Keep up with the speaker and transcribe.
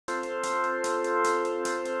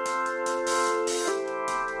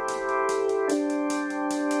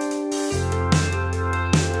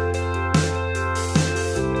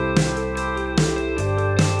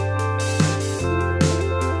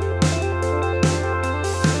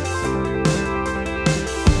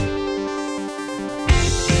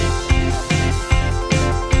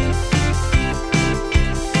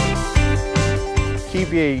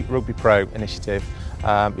QBE Rugby Pro initiative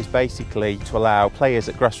is basically to allow players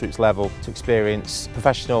at grassroots level to experience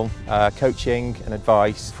professional coaching and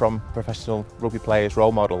advice from professional rugby players,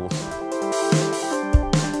 role models.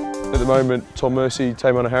 At the moment, Mercey,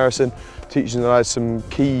 Teimana Harrison teaching the lads some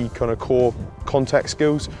key kind of core contact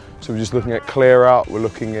skills. So we're just looking at clear out, we're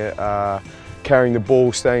looking at carrying the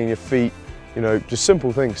ball, staying on your feet, you know, just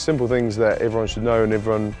simple things that everyone should know and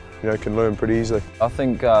everyone, you know, can learn pretty easily. I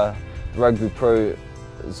think Rugby Pro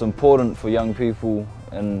is important for young people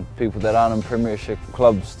and people that aren't in premiership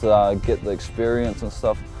clubs to get the experience and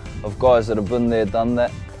stuff of guys that have been there, done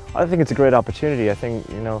that. I think it's a great opportunity. I think,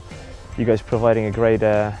 you know, you guys are providing a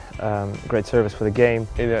great service for the game.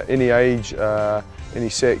 In any age, any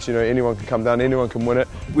sex, you know, anyone can come down, anyone can win it.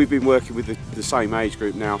 We've been working with the same age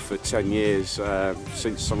group now for 10 years,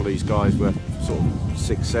 since some of these guys were sort of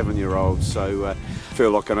 6, 7 year olds, so I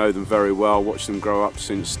feel like I know them very well, watched them grow up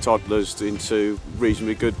since toddlers into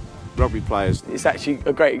reasonably good rugby players. It's actually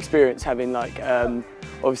a great experience having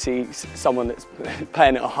obviously someone that's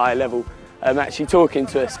playing at a high level actually talking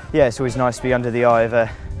to us. Yeah, it's always nice to be under the eye of an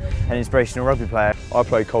inspirational rugby player. I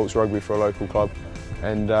play Colts rugby for a local club,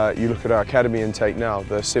 and you look at our academy intake now,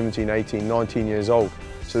 they're 17, 18, 19 years old.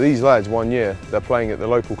 So these lads, 1 year, they're playing at the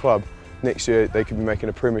local club. Next year they could be making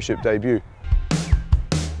a premiership debut.